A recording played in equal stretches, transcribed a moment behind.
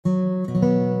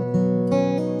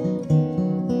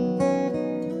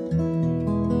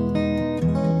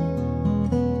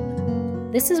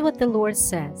This is what the Lord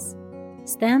says.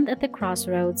 Stand at the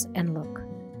crossroads and look.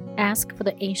 Ask for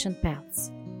the ancient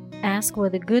paths. Ask where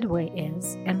the good way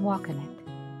is and walk in it,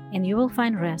 and you will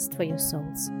find rest for your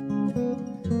souls.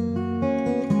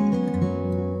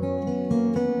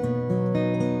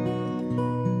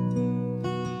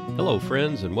 Hello,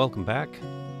 friends, and welcome back.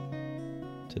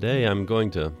 Today I'm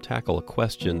going to tackle a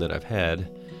question that I've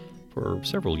had for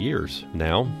several years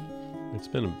now. It's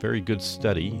been a very good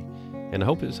study, and I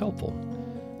hope it's helpful.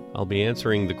 I'll be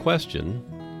answering the question,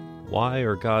 why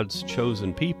are God's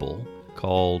chosen people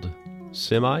called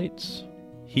Semites,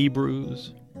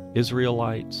 Hebrews,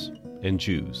 Israelites, and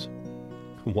Jews?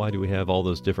 Why do we have all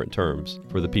those different terms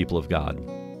for the people of God?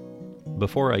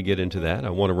 Before I get into that, I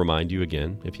want to remind you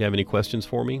again, if you have any questions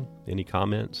for me, any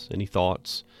comments, any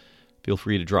thoughts, feel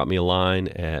free to drop me a line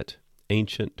at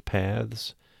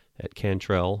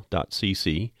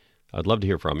ancientpaths@cantrell.cc. I'd love to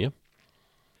hear from you.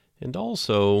 And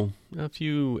also, a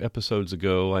few episodes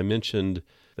ago, I mentioned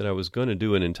that I was going to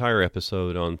do an entire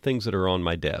episode on things that are on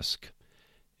my desk.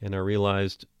 And I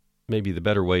realized maybe the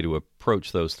better way to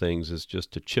approach those things is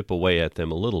just to chip away at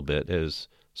them a little bit as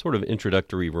sort of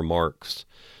introductory remarks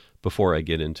before I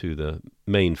get into the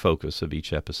main focus of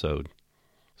each episode.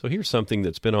 So here's something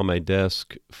that's been on my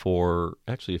desk for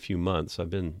actually a few months.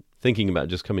 I've been thinking about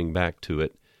just coming back to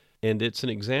it. And it's an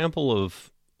example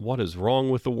of what is wrong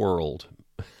with the world.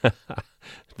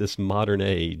 This modern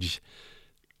age.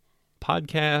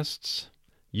 Podcasts,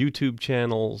 YouTube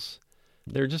channels,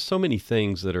 there are just so many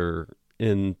things that are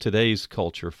in today's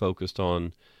culture focused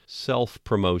on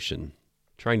self-promotion,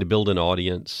 trying to build an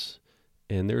audience,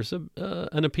 and there's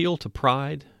an appeal to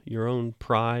pride, your own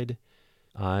pride.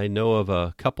 I know of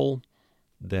a couple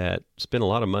that spent a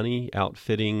lot of money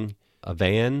outfitting a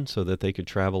van so that they could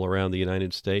travel around the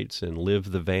United States and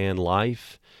live the van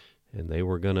life. And they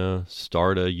were going to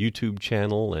start a YouTube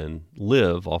channel and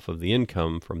live off of the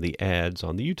income from the ads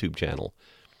on the YouTube channel.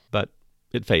 But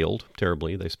it failed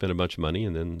terribly. They spent a bunch of money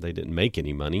and then they didn't make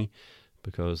any money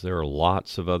because there are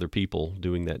lots of other people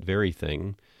doing that very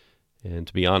thing. And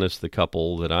to be honest, the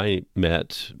couple that I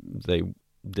met, they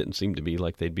didn't seem to be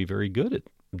like they'd be very good at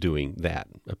doing that,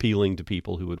 appealing to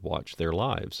people who would watch their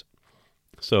lives.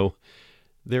 So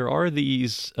there are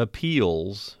these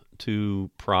appeals to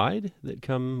pride that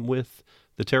come with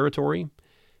the territory,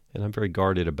 and I'm very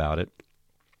guarded about it.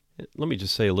 Let me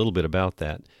just say a little bit about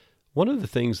that. One of the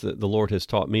things that the Lord has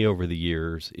taught me over the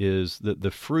years is that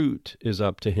the fruit is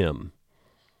up to Him.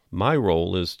 My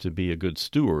role is to be a good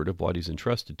steward of what He's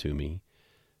entrusted to me,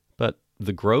 but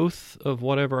the growth of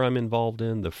whatever I'm involved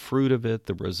in, the fruit of it,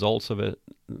 the results of it,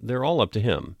 they're all up to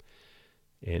Him.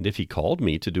 And if He called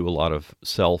me to do a lot of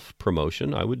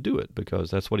self-promotion, I would do it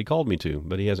because that's what He called me to.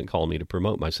 But He hasn't called me to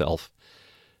promote myself.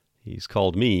 He's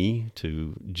called me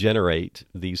to generate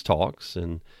these talks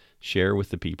and share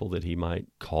with the people that He might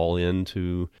call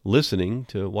into listening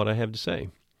to what I have to say.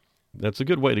 That's a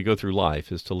good way to go through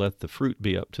life, is to let the fruit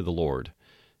be up to the Lord.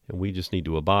 And we just need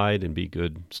to abide and be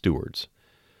good stewards.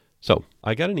 So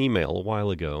I got an email a while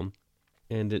ago,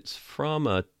 and it's from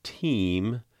a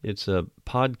team. It's a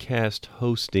podcast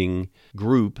hosting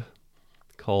group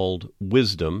called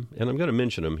Wisdom, and I'm going to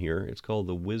mention them here. It's called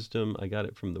the Wisdom. I got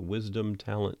it from the Wisdom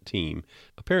Talent Team.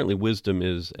 Apparently, Wisdom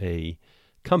is a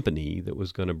company that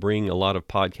was going to bring a lot of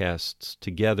podcasts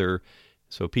together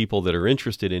so people that are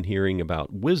interested in hearing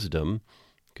about wisdom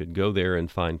could go there and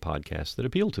find podcasts that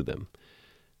appeal to them.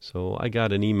 So I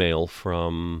got an email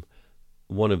from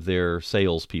one of their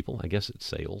salespeople. I guess it's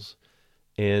sales.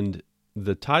 And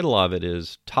the title of it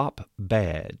is Top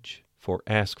Badge for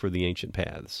Ask for the Ancient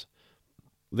Paths.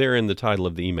 There in the title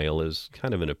of the email is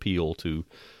kind of an appeal to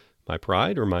my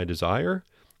pride or my desire.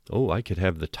 Oh, I could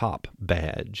have the top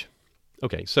badge.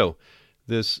 Okay, so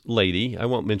this lady, I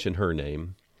won't mention her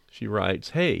name, she writes,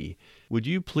 "Hey, would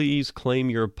you please claim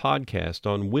your podcast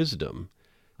on wisdom?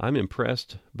 I'm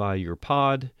impressed by your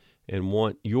pod and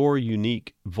want your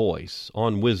unique voice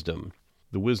on wisdom.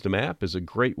 The Wisdom app is a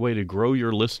great way to grow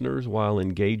your listeners while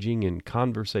engaging in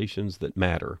conversations that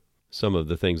matter." Some of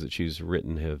the things that she's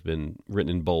written have been written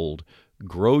in bold.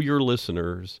 Grow your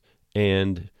listeners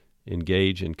and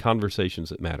engage in conversations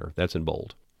that matter. That's in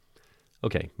bold.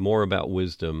 Okay, more about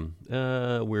wisdom.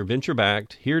 We're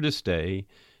venture-backed, here to stay,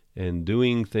 and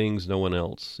doing things no one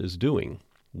else is doing.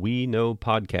 We know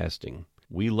podcasting.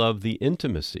 We love the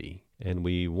intimacy, and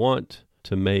we want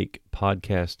to make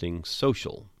podcasting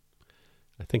social.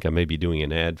 I think I may be doing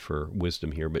an ad for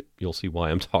Wisdom here, but you'll see why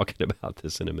I'm talking about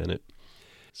this in a minute.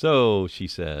 So, she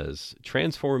says,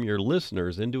 transform your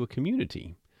listeners into a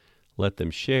community. Let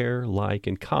them share, like,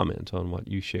 and comment on what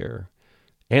you share.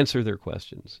 Answer their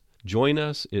questions. Join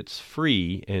us. It's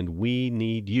free, and we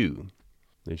need you.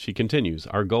 And she continues,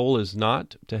 our goal is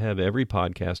not to have every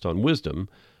podcast on wisdom,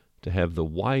 to have the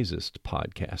wisest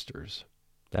podcasters.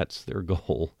 That's their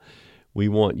goal. We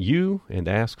want you and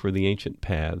ask for the ancient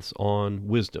paths on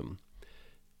wisdom.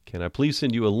 Can I please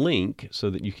send you a link so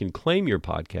that you can claim your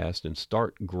podcast and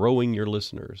start growing your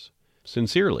listeners?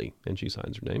 Sincerely, and she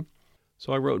signs her name.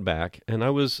 So I wrote back, and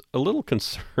I was a little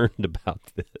concerned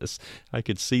about this. I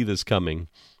could see this coming.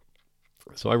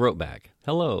 So I wrote back,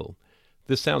 hello,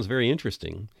 this sounds very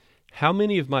interesting. How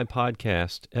many of my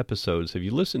podcast episodes have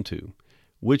you listened to?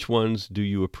 Which ones do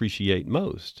you appreciate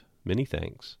most? Many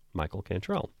thanks, Michael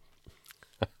Cantrell.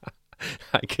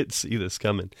 I could see this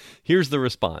coming. Here's the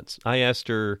response. I asked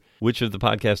her, which of the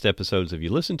podcast episodes have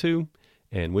you listened to,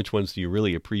 and which ones do you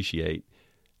really appreciate?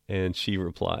 And she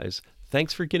replies,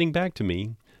 thanks for getting back to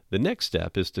me. The next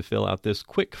step is to fill out this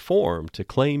quick form to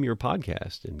claim your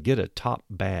podcast and get a top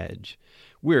badge.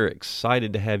 We're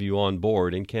excited to have you on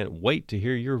board and can't wait to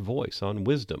hear your voice on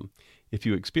wisdom. If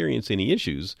you experience any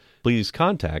issues, please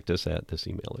contact us at this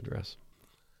email address.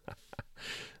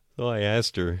 So I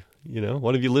asked her,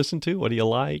 what have you listened to? What do you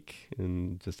like?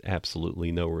 And just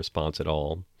absolutely no response at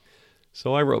all.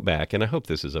 So I wrote back, and I hope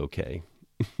this is okay.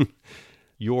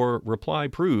 Your reply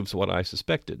proves what I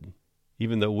suspected.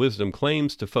 Even though wisdom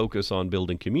claims to focus on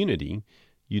building community,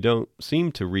 you don't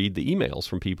seem to read the emails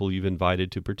from people you've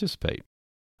invited to participate.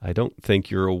 I don't think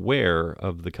you're aware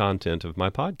of the content of my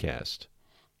podcast.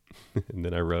 And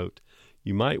then I wrote,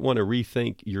 you might want to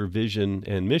rethink your vision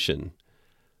and mission.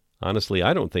 Honestly,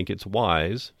 I don't think it's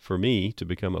wise for me to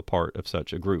become a part of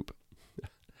such a group.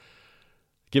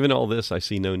 Given all this, I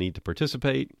see no need to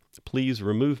participate. Please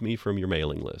remove me from your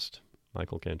mailing list.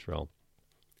 Michael Cantrell.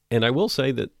 And I will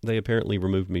say that they apparently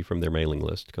removed me from their mailing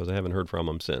list because I haven't heard from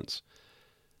them since.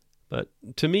 But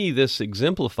to me, this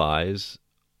exemplifies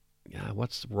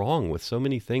what's wrong with so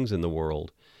many things in the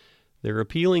world. They're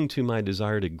appealing to my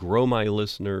desire to grow my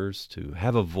listeners, to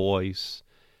have a voice,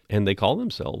 and they call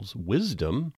themselves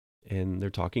wisdom, and they're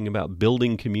talking about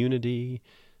building community,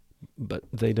 but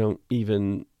they don't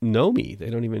even know me. They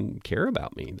don't even care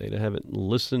about me. They haven't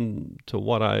listened to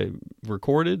what I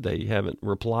recorded. They haven't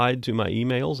replied to my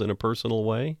emails in a personal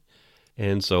way.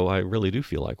 And so I really do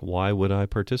feel like, why would I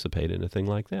participate in a thing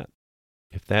like that?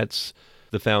 If that's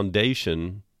the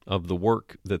foundation of the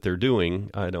work that they're doing,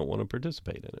 I don't want to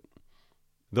participate in it.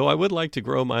 Though I would like to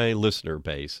grow my listener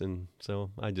base, and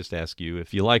so I just ask you,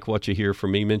 if you like what you hear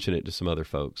from me, mention it to some other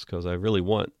folks, because I really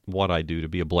want what I do to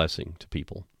be a blessing to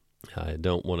people. I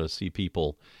don't want to see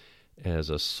people as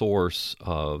a source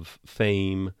of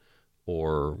fame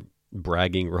or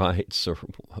bragging rights or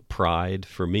pride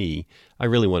for me. I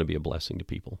really want to be a blessing to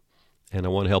people, and I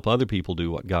want to help other people do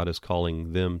what God is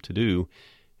calling them to do,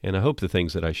 and I hope the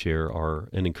things that I share are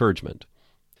an encouragement.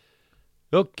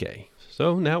 Okay,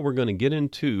 so now we're going to get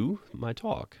into my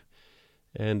talk.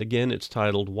 And again, it's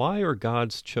titled, Why Are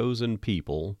God's Chosen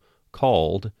People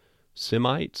Called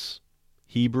Semites,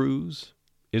 Hebrews,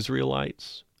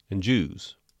 Israelites, and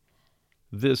Jews?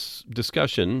 This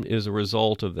discussion is a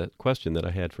result of that question that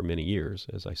I had for many years,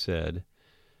 as I said.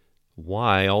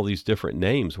 Why all these different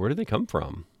names? Where do they come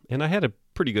from? And I had a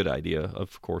pretty good idea,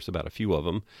 of course, about a few of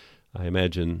them. I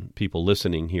imagine people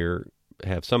listening here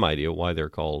have some idea why they're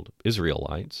called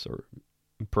Israelites or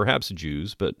perhaps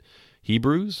Jews, but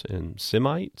Hebrews and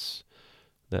Semites,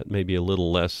 that may be a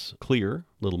little less clear,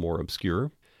 a little more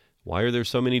obscure. Why are there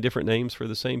so many different names for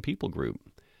the same people group?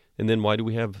 And then why do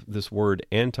we have this word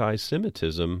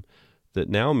anti-Semitism that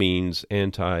now means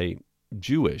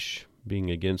anti-Jewish, being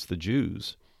against the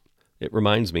Jews? It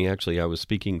reminds me, actually, I was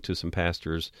speaking to some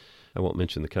pastors. I won't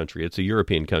mention the country. It's a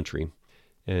European country.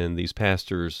 And these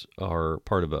pastors are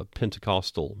part of a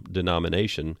Pentecostal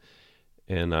denomination.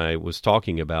 And I was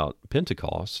talking about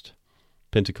Pentecost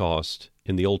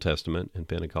in the Old Testament and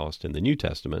Pentecost in the New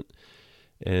Testament.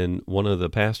 And one of the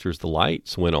pastors, the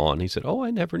lights went on. He said, I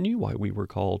never knew why we were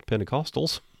called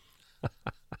Pentecostals.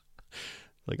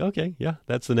 Like, okay, yeah,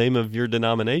 that's the name of your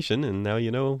denomination, and now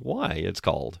you know why it's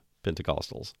called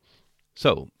Pentecostals.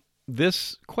 So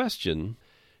this question,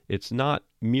 it's not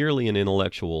merely an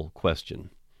intellectual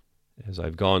question. As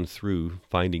I've gone through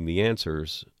finding the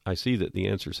answers, I see that the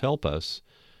answers help us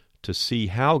to see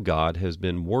how God has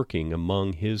been working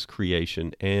among His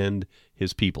creation and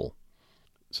His people.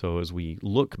 So as we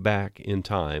look back in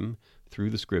time through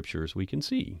the Scriptures, we can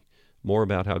see more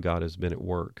about how God has been at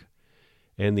work.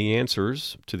 And the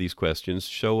answers to these questions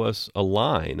show us a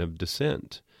line of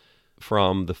descent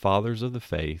from the fathers of the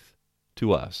faith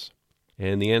to us.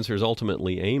 And the answers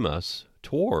ultimately aim us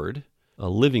toward a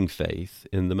living faith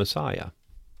in the Messiah,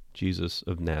 Jesus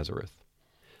of Nazareth.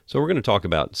 So we're going to talk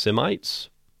about Semites,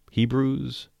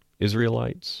 Hebrews,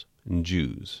 Israelites, and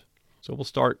Jews. So we'll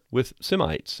start with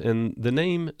Semites. And the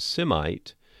name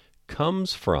Semite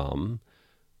comes from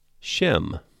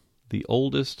Shem, the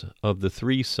oldest of the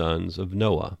three sons of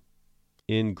Noah.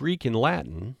 In Greek and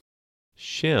Latin,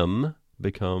 Shem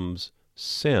becomes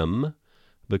Sem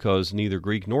because neither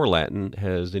Greek nor Latin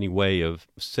has any way of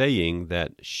saying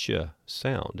that sh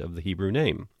sound of the Hebrew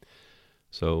name.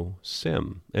 So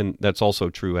Sem. And that's also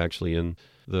true actually in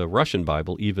the Russian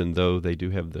Bible, even though they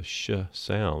do have the sh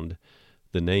sound,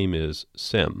 the name is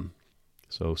Sem.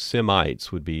 So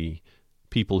Semites would be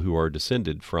people who are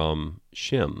descended from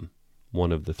Shem,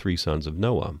 one of the three sons of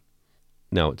Noah.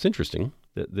 Now, it's interesting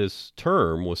that this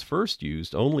term was first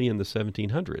used only in the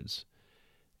 1700s,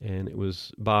 and it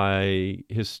was by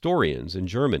historians in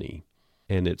Germany,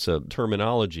 and it's a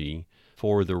terminology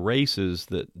for the races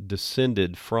that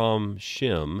descended from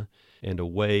Shem and a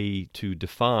way to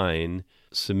define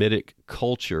Semitic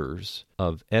cultures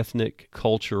of ethnic,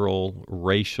 cultural,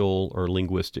 racial, or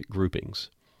linguistic groupings.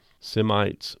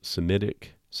 Semites,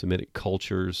 Semitic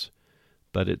cultures,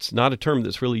 but it's not a term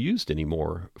that's really used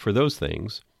anymore for those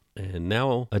things. And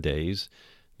nowadays,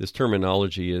 this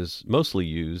terminology is mostly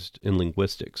used in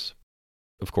linguistics.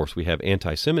 Of course, we have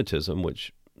anti-Semitism,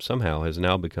 which somehow has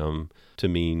now become to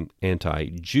mean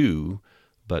anti-Jew,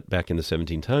 but back in the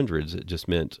 1700s, it just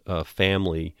meant a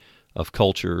family of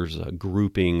cultures, a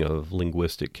grouping of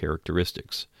linguistic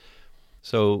characteristics.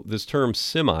 So this term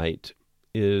Semite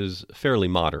is a fairly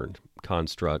modern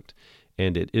construct,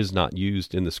 and it is not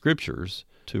used in the scriptures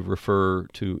to refer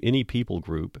to any people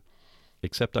group,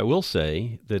 except I will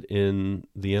say that in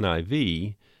the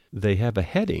NIV, they have a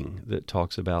heading that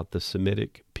talks about the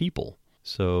Semitic people.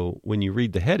 So when you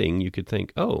read the heading, you could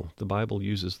think, oh, the Bible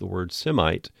uses the word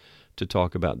Semite to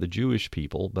talk about the Jewish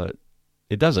people, but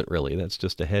it doesn't really. That's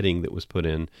just a heading that was put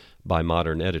in by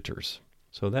modern editors.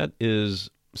 So that is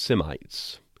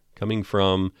Semites, coming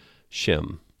from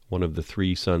Shem, one of the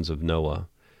three sons of Noah.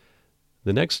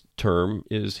 The next term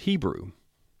is Hebrew,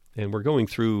 and we're going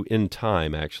through in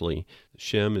time, actually.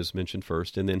 Shem is mentioned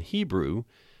first, and then Hebrew.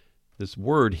 This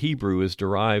word Hebrew is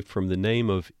derived from the name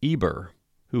of Eber,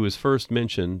 who is first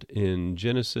mentioned in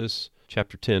Genesis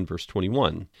chapter 10, verse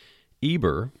 21.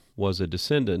 Eber was a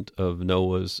descendant of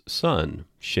Noah's son,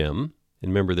 Shem.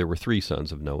 And remember, there were three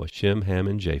sons of Noah, Shem, Ham,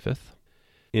 and Japheth.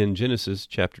 In Genesis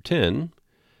chapter 10,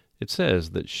 it says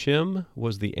that Shem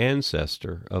was the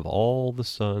ancestor of all the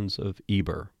sons of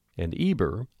Eber, and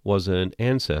Eber was an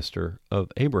ancestor of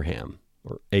Abraham,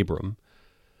 or Abram.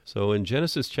 So in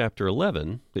Genesis chapter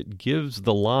 11, it gives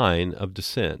the line of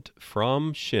descent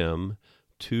from Shem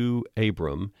to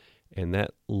Abram, and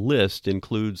that list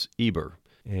includes Eber.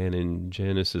 And in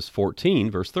Genesis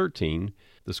 14, verse 13,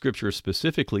 the scriptures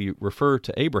specifically refer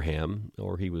to Abraham,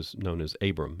 or he was known as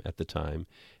Abram at the time,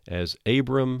 as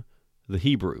Abram the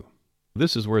Hebrew.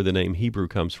 This is where the name Hebrew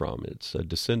comes from. It's a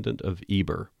descendant of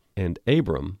Eber. And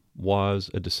Abram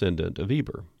was a descendant of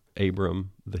Eber,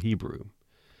 Abram the Hebrew.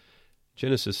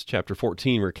 Genesis chapter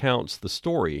 14 recounts the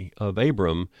story of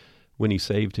Abram when he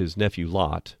saved his nephew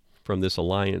Lot from this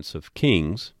alliance of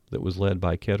kings that was led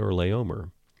by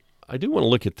Chedorlaomer. I do want to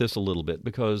look at this a little bit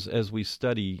because as we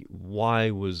study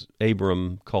why was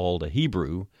Abram called a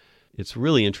Hebrew, it's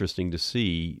really interesting to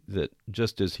see that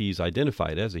just as he's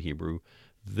identified as a Hebrew,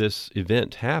 this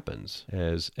event happens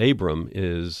as Abram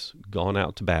is gone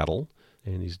out to battle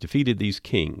and he's defeated these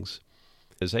kings.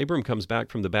 As Abram comes back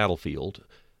from the battlefield,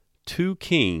 two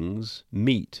kings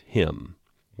meet him.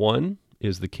 One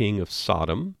is the king of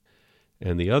Sodom,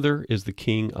 and the other is the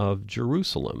king of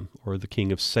Jerusalem, or the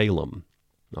king of Salem.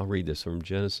 I'll read this from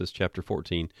Genesis chapter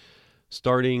 14,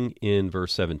 starting in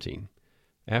verse 17.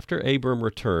 After Abram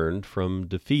returned from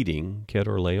defeating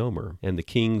Chedorlaomer and the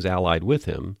kings allied with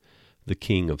him, the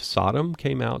king of Sodom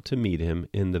came out to meet him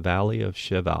in the valley of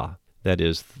Sheva, that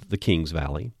is, the king's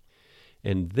valley.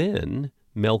 And then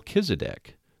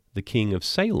Melchizedek, the king of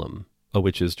Salem,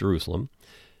 which is Jerusalem,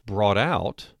 brought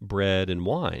out bread and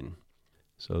wine.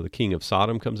 So the king of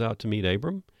Sodom comes out to meet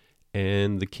Abram,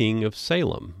 and the king of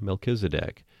Salem,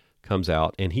 Melchizedek, comes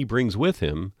out, and he brings with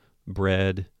him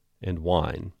bread and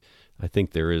wine. I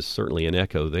think there is certainly an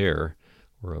echo there,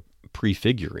 or a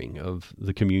prefiguring of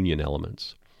the communion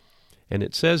elements. And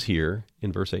it says here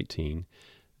in verse 18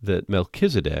 that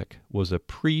Melchizedek was a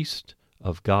priest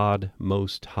of God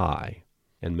Most High.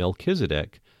 And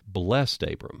Melchizedek blessed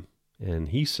Abram, and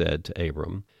he said to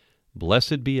Abram,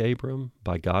 "Blessed be Abram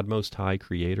by God Most High,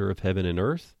 creator of heaven and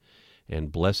earth,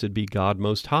 and blessed be God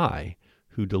Most High,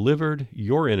 who delivered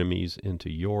your enemies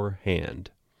into your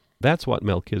hand." That's what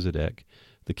Melchizedek,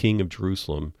 the king of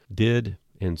Jerusalem, did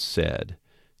and said.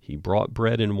 He brought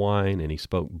bread and wine, and he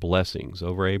spoke blessings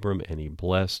over Abram, and he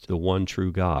blessed the one true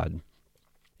God.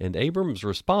 And Abram's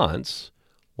response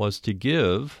was to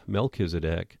give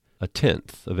Melchizedek a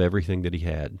tenth of everything that he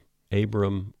had.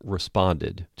 Abram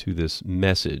responded to this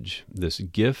message, this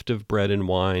gift of bread and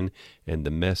wine, and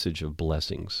the message of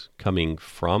blessings coming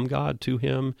from God to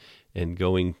him and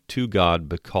going to God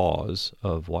because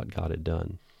of what God had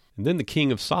done. And then the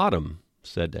king of Sodom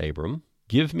said to Abram,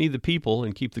 "Give me the people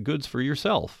and keep the goods for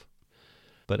yourself."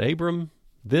 But Abram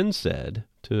then said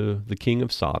to the king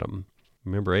of Sodom,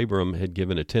 remember, Abram had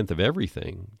given a tenth of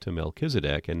everything to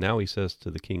Melchizedek, and now he says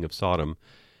to the king of Sodom,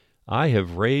 "I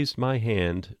have raised my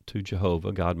hand to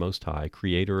Jehovah, God Most High,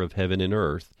 creator of heaven and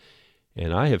earth,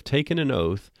 and I have taken an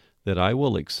oath that I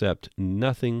will accept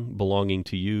nothing belonging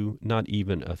to you, not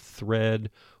even a thread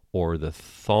or the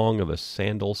thong of a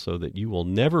sandal, so that you will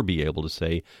never be able to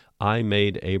say, 'I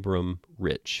made Abram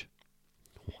rich.'"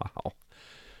 Wow.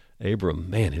 Abram,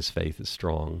 man, his faith is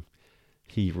strong.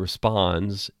 He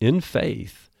responds in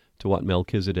faith to what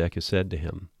Melchizedek has said to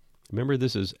him. Remember,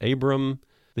 this is Abram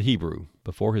the Hebrew,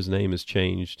 before his name is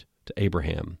changed to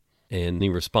Abraham. And he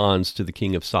responds to the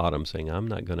king of Sodom, saying, "I'm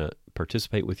not going to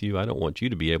participate with you. I don't want you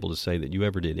to be able to say that you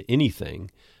ever did anything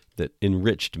that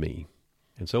enriched me."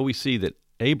 And so we see that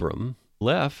Abram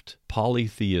left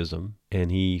polytheism,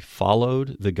 and he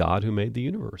followed the God who made the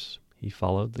universe. He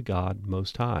followed the God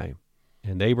Most High.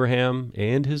 And Abraham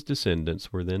and his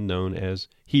descendants were then known as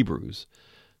Hebrews,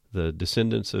 the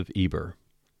descendants of Eber.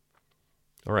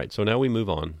 All right, so now we move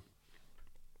on.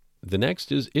 The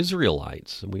next is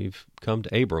Israelites. We've come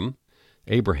to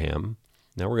Abraham.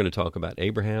 Now we're going to talk about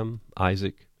Abraham,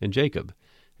 Isaac, and Jacob.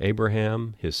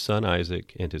 Abraham, his son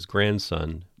Isaac, and his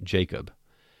grandson Jacob.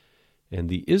 And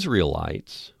the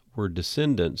Israelites were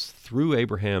descendants through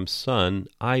Abraham's son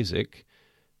Isaac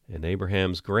and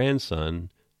Abraham's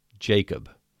grandson Jacob.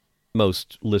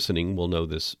 Most listening will know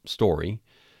this story.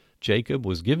 Jacob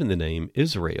was given the name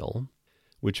Israel,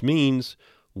 which means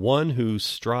one who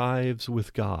strives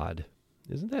with God.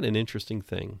 Isn't that an interesting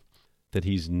thing? That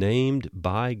he's named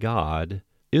by God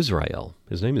Israel.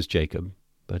 His name is Jacob,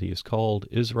 but he is called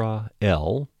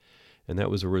Israel. And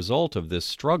that was a result of this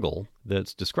struggle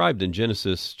that's described in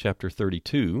Genesis chapter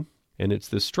 32. And it's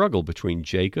this struggle between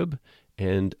Jacob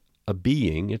and a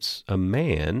being. It's a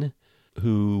man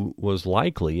who was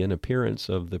likely an appearance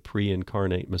of the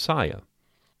pre-incarnate Messiah.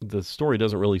 The story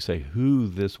doesn't really say who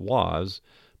this was,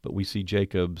 but we see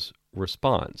Jacob's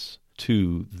response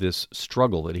to this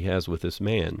struggle that he has with this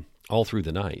man all through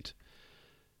the night.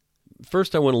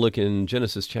 First, I want to look in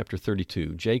Genesis chapter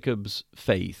 32, Jacob's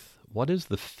faith. What is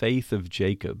the faith of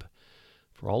Jacob?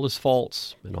 For all his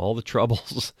faults and all the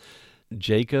troubles,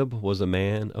 Jacob was a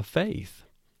man of faith.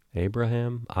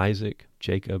 Abraham, Isaac,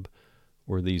 Jacob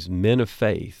were these men of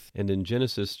faith. And in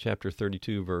Genesis chapter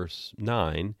 32, verse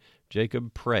 9,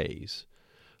 Jacob prays,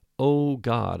 "O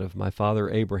God of my father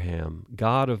Abraham,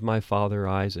 God of my father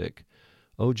Isaac,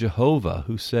 O Jehovah,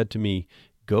 who said to me,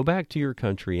 'Go back to your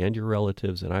country and your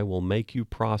relatives, and I will make you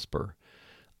prosper.'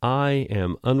 I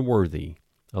am unworthy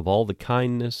of all the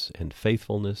kindness and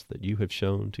faithfulness that you have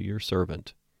shown to your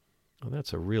servant." Well,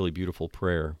 that's a really beautiful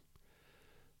prayer.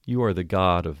 You are the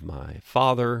God of my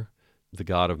father, the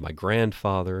God of my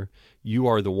grandfather. You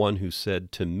are the one who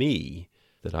said to me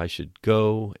that I should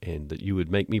go and that you would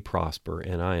make me prosper,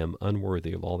 and I am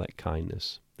unworthy of all that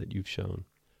kindness that you've shown.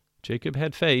 Jacob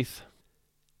had faith,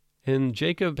 and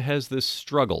Jacob has this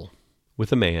struggle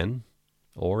with a man,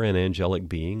 or an angelic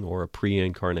being, or a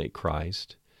pre-incarnate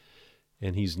Christ,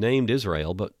 and he's named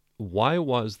Israel, but why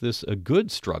was this a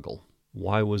good struggle?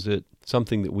 Why was it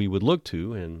something that we would look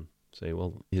to and say,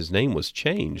 well, his name was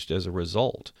changed as a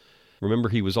result? Remember,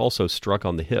 he was also struck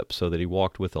on the hip so that he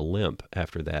walked with a limp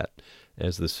after that,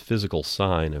 as this physical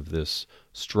sign of this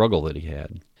struggle that he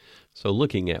had. So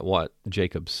looking at what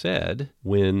Jacob said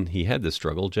when he had this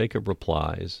struggle, Jacob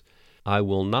replies, "I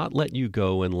will not let you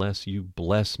go unless you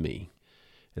bless me."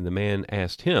 And the man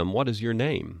asked him, "What is your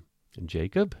name?" "And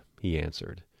Jacob," he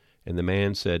answered. And the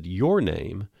man said, "Your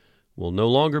name will no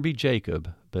longer be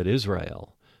Jacob, but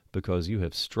Israel, because you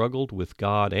have struggled with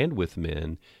God and with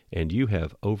men, and you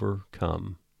have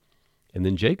overcome." And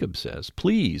then Jacob says,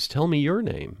 "Please tell me your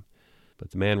name."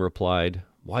 But the man replied,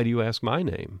 "Why do you ask my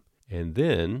name?" And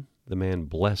then the man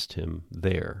blessed him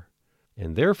there.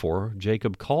 And therefore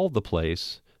Jacob called the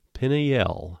place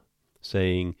Peniel,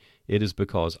 saying, "It is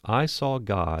because I saw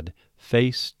God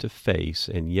face to face,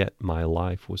 and yet my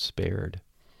life was spared."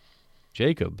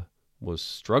 Jacob was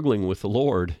struggling with the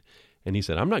Lord, and he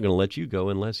said, "I'm not going to let you go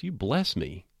unless you bless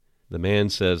me." The man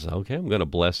says, "Okay, I'm going to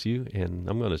bless you, and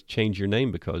I'm going to change your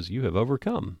name because you have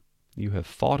overcome. You have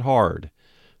fought hard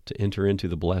to enter into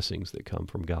the blessings that come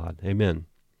from God. Amen.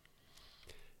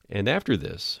 And after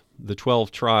this, the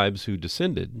 12 tribes who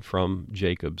descended from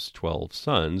Jacob's 12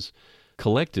 sons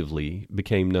collectively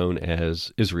became known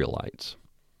as Israelites.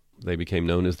 They became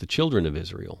known as the children of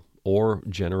Israel, or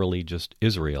generally just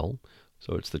Israel.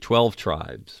 So it's the 12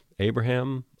 tribes,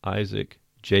 Abraham, Isaac,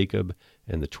 Jacob,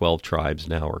 and the 12 tribes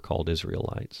now are called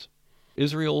Israelites.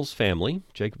 Israel's family,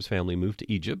 Jacob's family, moved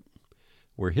to Egypt,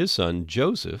 where his son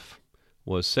Joseph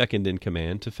was second in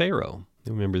command to Pharaoh.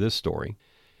 You remember this story.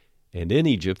 And in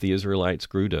Egypt, the Israelites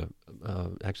grew to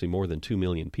actually more than 2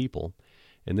 million people.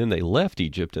 And then they left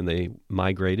Egypt and they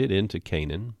migrated into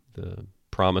Canaan, the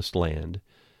promised land.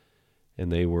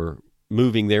 And they were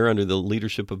moving there under the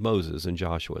leadership of Moses and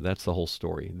Joshua. That's the whole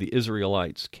story. The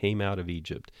Israelites came out of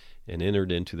Egypt and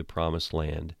entered into the promised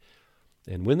land.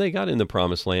 And when they got in the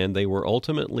promised land, they were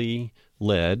ultimately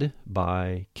led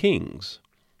by kings.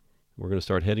 We're going to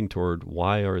start heading toward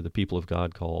why are the people of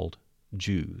God called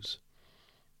Jews.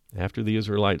 After the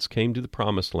Israelites came to the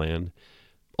promised land,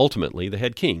 ultimately they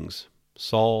had kings,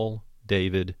 Saul,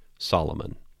 David,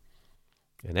 Solomon.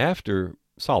 And after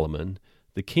Solomon,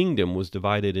 the kingdom was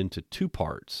divided into 2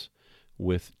 parts,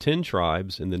 with 10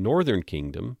 tribes in the northern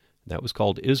kingdom, that was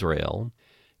called Israel,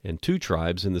 and 2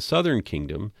 tribes in the southern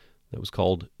kingdom, that was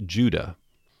called Judah.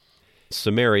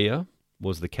 Samaria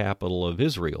was the capital of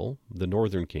Israel, the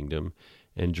northern kingdom,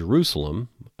 and Jerusalem,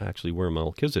 actually where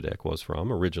Melchizedek was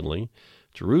from originally,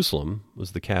 Jerusalem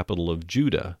was the capital of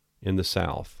Judah in the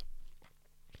south.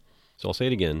 So I'll say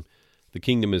it again. The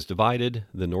kingdom is divided.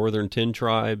 The northern 10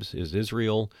 tribes is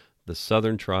Israel. The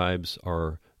southern tribes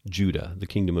are Judah, the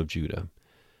kingdom of Judah.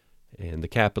 And the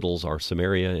capitals are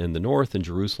Samaria in the north and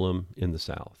Jerusalem in the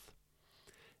south.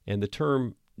 And the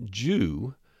term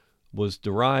Jew was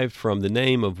derived from the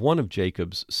name of one of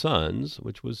Jacob's sons,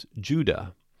 which was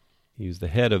Judah. He was the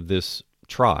head of this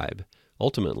tribe,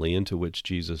 ultimately into which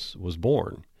Jesus was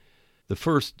born. The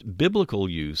first biblical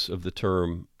use of the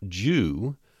term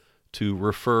Jew to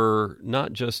refer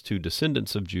not just to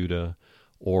descendants of Judah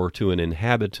or to an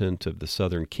inhabitant of the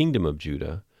southern kingdom of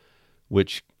Judah,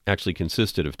 which actually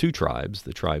consisted of 2 tribes,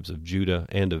 the tribes of Judah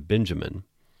and of Benjamin.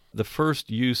 The first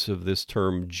use of this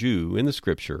term Jew in the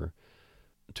Scripture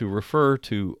to refer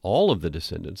to all of the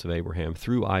descendants of Abraham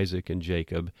through Isaac and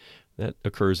Jacob, that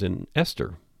occurs in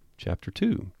Esther, chapter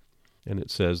 2. And it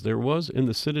says, "There was in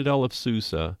the citadel of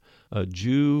Susa a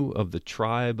Jew of the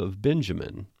tribe of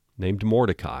Benjamin, named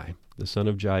Mordecai, the son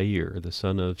of Jair, the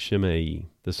son of Shimei,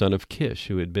 the son of Kish,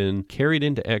 who had been carried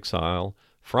into exile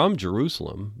from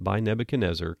Jerusalem by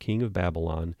Nebuchadnezzar, king of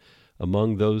Babylon,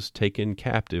 among those taken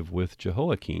captive with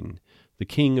Jehoiakim, the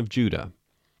king of Judah."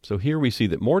 So here we see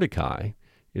that Mordecai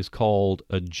is called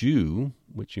a Jew,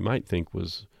 which you might think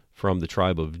was from the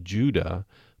tribe of Judah,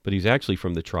 but he's actually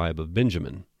from the tribe of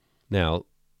Benjamin. Now,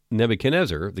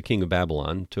 Nebuchadnezzar, the king of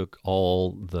Babylon, took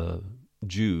all the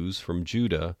Jews from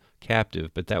Judah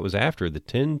captive, but that was after the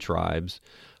 10 tribes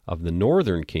of the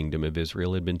northern kingdom of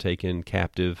Israel had been taken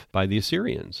captive by the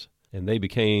Assyrians. And they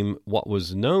became what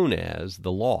was known as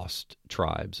the lost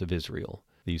tribes of Israel.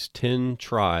 These 10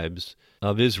 tribes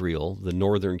of Israel, the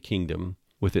northern kingdom,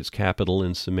 with its capital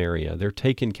in Samaria, they're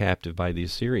taken captive by the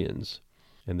Assyrians.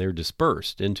 And they're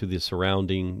dispersed into the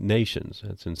surrounding nations.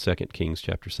 That's in 2 Kings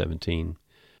chapter 17.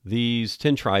 These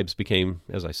 10 tribes became,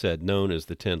 as I said, known as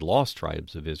the 10 lost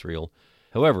tribes of Israel.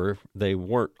 However, they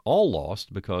weren't all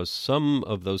lost because some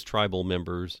of those tribal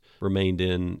members remained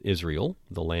in Israel,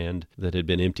 the land that had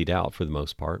been emptied out for the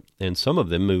most part, and some of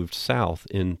them moved south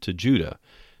into Judah,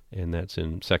 and that's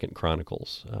in 2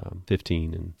 Chronicles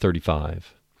 15 and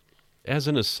 35. As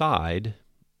an aside,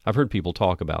 I've heard people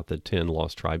talk about the 10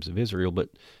 lost tribes of Israel, but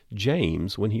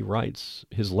James, when he writes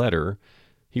his letter,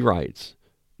 he writes,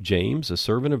 "James, a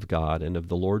servant of God and of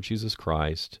the Lord Jesus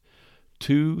Christ,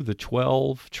 to the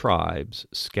 12 tribes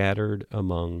scattered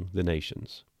among the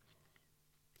nations."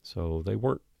 So they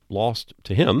weren't lost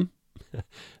to him.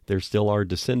 There still are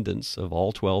descendants of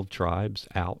all 12 tribes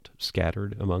out,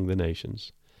 scattered among the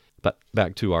nations. But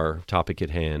back to our topic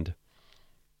at hand.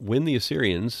 When the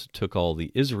Assyrians took all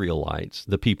the Israelites,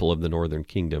 the people of the northern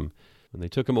kingdom, when they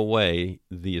took them away,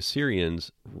 the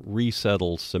Assyrians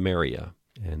resettled Samaria.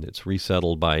 And it's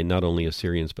resettled by not only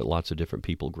Assyrians, but lots of different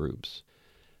people groups.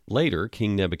 Later,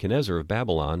 King Nebuchadnezzar of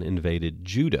Babylon invaded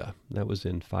Judah. That was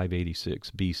in 586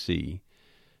 BC.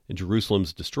 And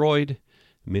Jerusalem's destroyed.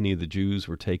 Many of the Jews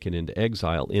were taken into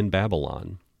exile in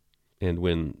Babylon. And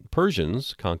when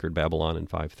Persians conquered Babylon in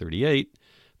 538,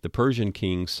 the Persian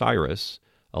king Cyrus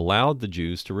allowed the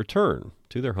Jews to return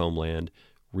to their homeland,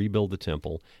 rebuild the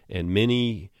temple, and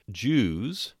many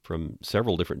Jews from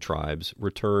several different tribes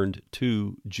returned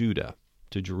to Judah.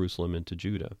 to Jerusalem and to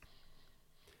Judah.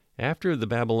 After the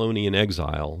Babylonian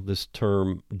exile, this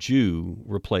term Jew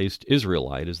replaced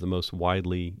Israelite as the most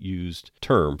widely used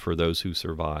term for those who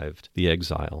survived the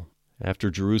exile.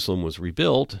 After Jerusalem was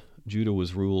rebuilt, Judah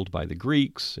was ruled by the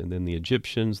Greeks, and then the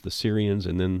Egyptians, the Syrians,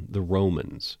 and then the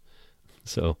Romans.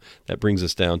 So that brings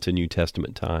us down to New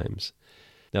Testament times.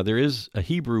 Now there is a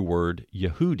Hebrew word,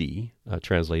 Yehudi,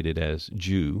 translated as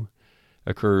Jew,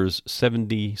 occurs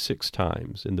 76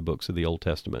 times in the books of the Old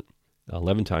Testament,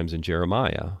 11 times in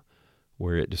Jeremiah,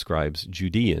 where it describes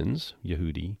Judeans,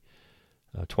 Yehudi,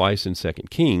 twice in 2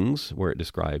 Kings, where it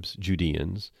describes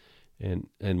Judeans, and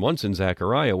once in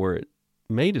Zechariah, where it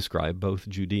may describe both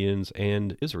Judeans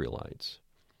and Israelites.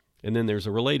 And then there's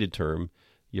a related term,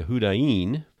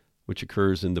 Yehudain, which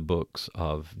occurs in the books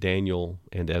of Daniel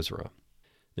and Ezra.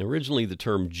 Now, originally the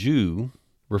term Jew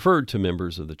referred to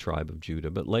members of the tribe of Judah,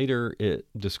 but later it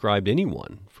described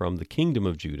anyone from the kingdom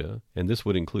of Judah, and this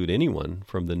would include anyone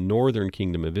from the northern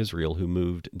kingdom of Israel who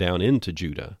moved down into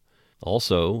Judah.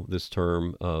 Also, this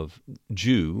term of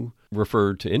Jew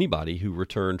referred to anybody who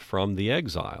returned from the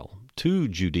exile to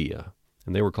Judea,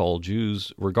 and they were called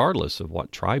Jews regardless of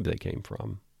what tribe they came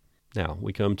from. Now,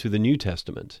 we come to the New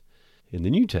Testament. In the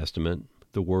New Testament,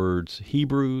 the words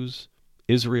Hebrews,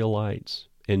 Israelites,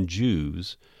 and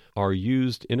Jews are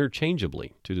used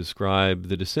interchangeably to describe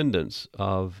the descendants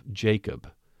of Jacob.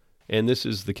 And this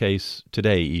is the case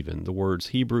today even. The words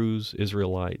Hebrews,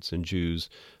 Israelites, and Jews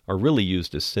are really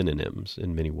used as synonyms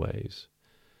in many ways.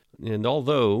 And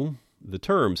although the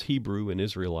terms Hebrew and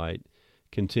Israelite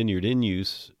continued in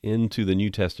use into the New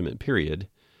Testament period,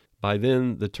 by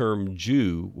then the term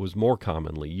Jew was more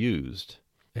commonly used.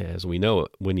 As we know,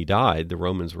 when he died, the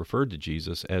Romans referred to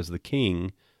Jesus as the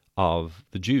King of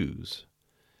the Jews.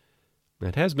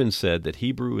 It has been said that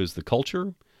Hebrew is the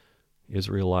culture,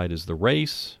 Israelite is the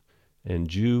race, and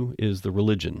Jew is the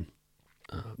religion,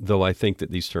 though I think that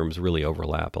these terms really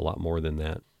overlap a lot more than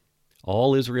that.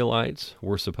 All Israelites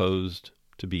were supposed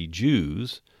to be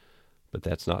Jews, but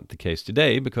that's not the case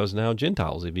today because now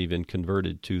Gentiles have even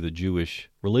converted to the Jewish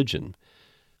religion.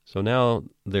 So now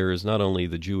there is not only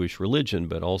the Jewish religion,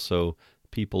 but also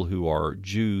people who are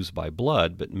Jews by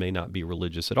blood but may not be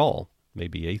religious at all, may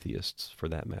be atheists for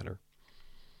that matter.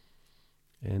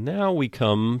 And now we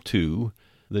come to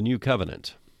the New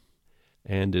Covenant,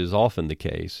 and is often the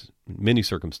case, in many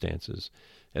circumstances,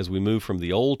 as we move from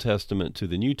the Old Testament to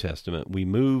the New Testament, we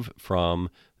move from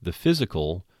the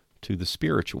physical to the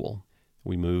spiritual.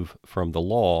 We move from the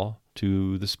law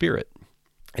to the Spirit.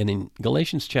 And in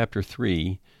Galatians chapter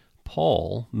 3,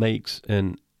 Paul makes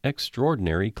an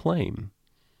extraordinary claim.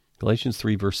 Galatians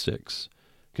 3, verse 6,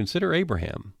 "Consider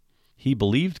Abraham. He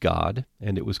believed God,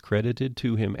 and it was credited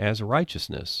to him as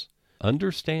righteousness.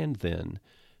 Understand, then,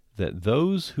 that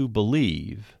those who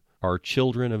believe are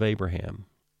children of Abraham."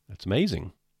 That's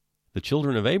amazing. The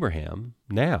children of Abraham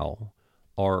now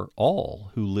are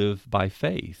all who live by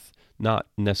faith, not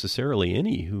necessarily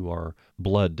any who are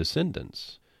blood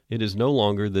descendants. It is no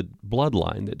longer the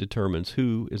bloodline that determines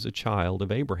who is a child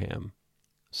of Abraham.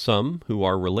 Some who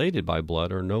are related by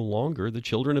blood are no longer the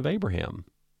children of Abraham.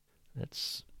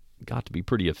 That's got to be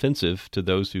pretty offensive to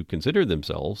those who consider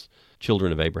themselves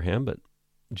children of Abraham, but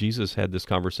Jesus had this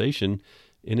conversation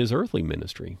in his earthly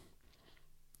ministry.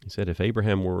 He said, if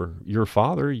Abraham were your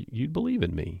father, you'd believe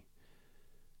in me.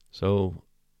 So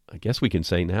I guess we can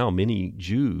say now many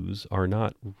Jews are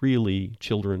not really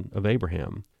children of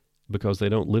Abraham because they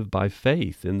don't live by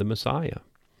faith in the Messiah.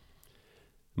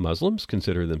 Muslims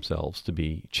consider themselves to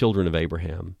be children of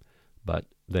Abraham, but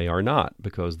they are not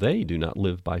because they do not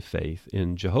live by faith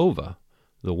in Jehovah,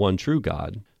 the one true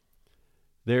God.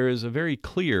 There is a very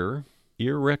clear,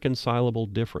 irreconcilable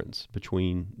difference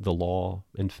between the law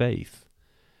and faith.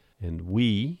 And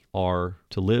we are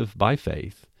to live by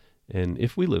faith, and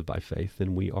if we live by faith,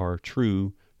 then we are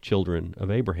true children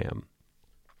of Abraham.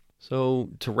 So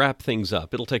to wrap things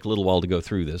up, it'll take a little while to go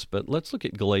through this, but let's look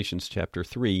at Galatians chapter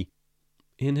 3.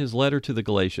 In his letter to the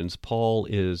Galatians, Paul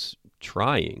is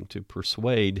trying to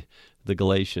persuade the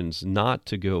Galatians not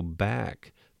to go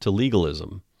back to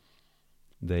legalism.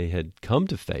 They had come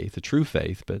to faith, a true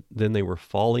faith, but then they were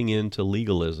falling into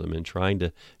legalism and trying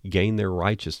to gain their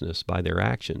righteousness by their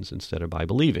actions instead of by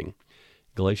believing.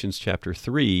 Galatians chapter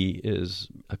 3 is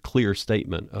a clear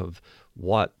statement of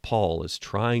what Paul is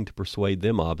trying to persuade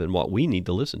them of and what we need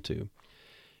to listen to.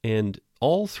 And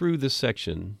all through this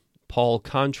section, Paul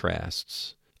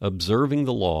contrasts observing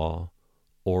the law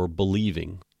or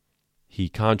believing. He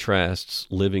contrasts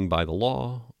living by the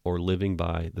law or living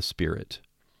by the Spirit.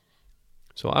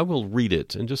 So I will read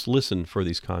it and just listen for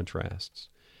these contrasts.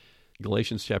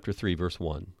 Galatians chapter 3, verse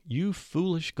 1. You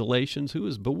foolish Galatians, who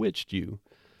has bewitched you?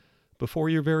 Before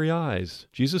your very eyes,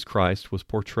 Jesus Christ was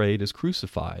portrayed as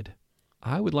crucified.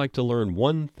 I would like to learn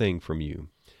one thing from you.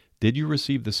 Did you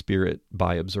receive the Spirit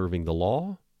by observing the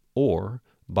law or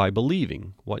by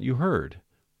believing what you heard?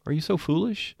 Are you so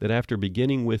foolish that after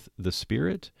beginning with the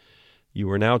Spirit, you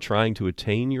are now trying to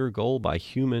attain your goal by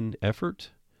human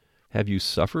effort? Have you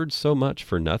suffered so much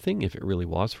for nothing, if it really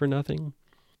was for nothing?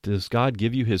 Does God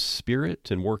give you His Spirit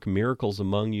and work miracles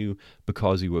among you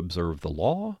because you observe the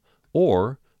law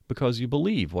or because you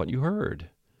believe what you heard?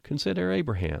 Consider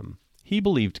Abraham. He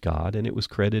believed God, and it was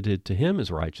credited to him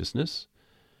as righteousness.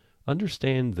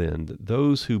 Understand then that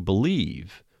those who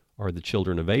believe are the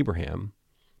children of Abraham.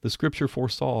 The Scripture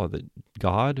foresaw that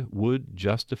God would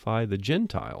justify the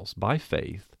Gentiles by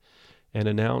faith and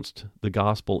announced the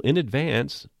gospel in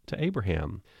advance to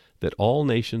Abraham, that all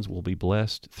nations will be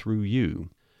blessed through you.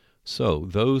 So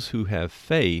those who have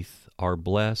faith are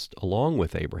blessed along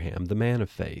with Abraham, the man of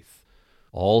faith.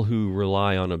 All who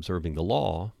rely on observing the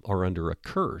law are under a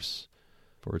curse.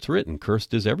 For it's written,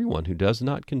 cursed is everyone who does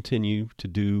not continue to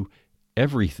do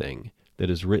everything that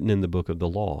is written in the book of the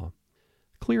law.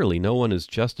 Clearly, no one is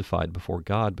justified before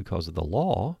God because of the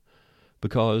law,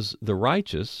 because the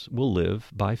righteous will live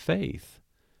by faith.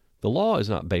 The law is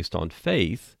not based on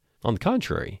faith. On the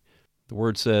contrary, the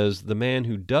Word says, the man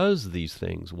who does these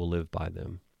things will live by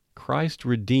them. Christ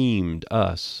redeemed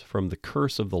us from the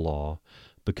curse of the law,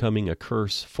 becoming a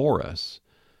curse for us.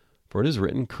 For it is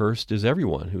written, cursed is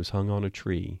everyone who is hung on a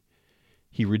tree.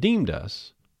 He redeemed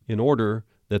us in order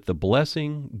that the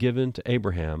blessing given to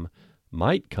Abraham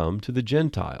might come to the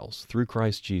Gentiles through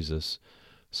Christ Jesus,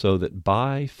 so that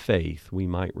by faith we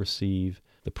might receive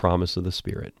the promise of the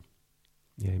Spirit.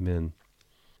 Amen.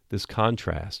 This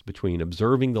contrast between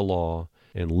observing the law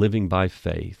and living by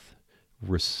faith,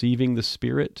 receiving the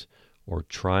Spirit or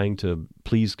trying to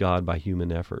please God by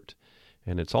human effort.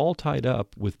 And it's all tied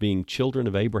up with being children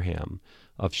of Abraham,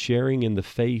 of sharing in the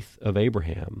faith of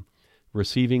Abraham,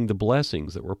 receiving the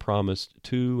blessings that were promised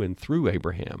to and through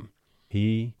Abraham.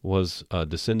 He was a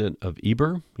descendant of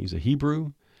Eber. He's a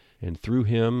Hebrew. And through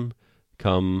him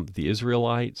come the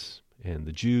Israelites and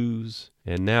the Jews.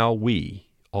 And now we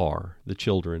are the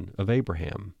children of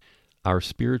Abraham. Our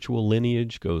spiritual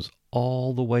lineage goes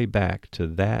all the way back to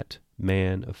that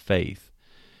man of faith.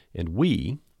 And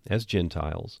we, as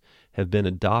Gentiles, have been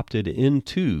adopted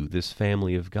into this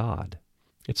family of God.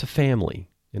 It's a family,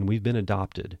 and we've been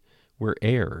adopted. We're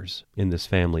heirs in this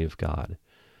family of God.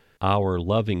 Our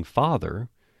loving Father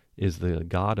is the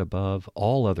God above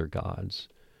all other gods.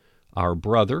 Our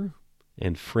brother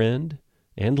and friend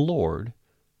and Lord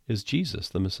is Jesus,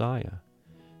 the Messiah.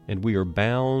 And we are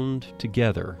bound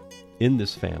together in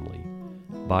this family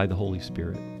by the Holy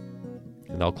Spirit.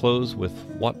 And I'll close with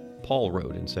what Paul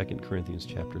wrote in 2 Corinthians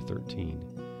chapter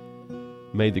 13.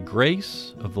 May the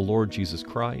grace of the Lord Jesus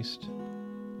Christ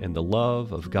and the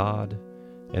love of God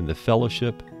and the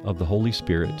fellowship of the Holy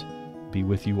Spirit be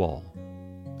with you all.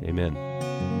 Amen.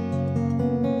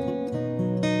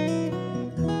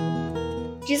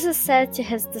 Jesus said to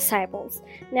his disciples,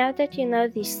 "Now that you know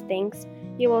these things,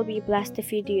 you will be blessed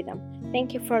if you do them."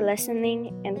 Thank you for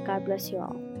listening, and God bless you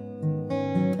all.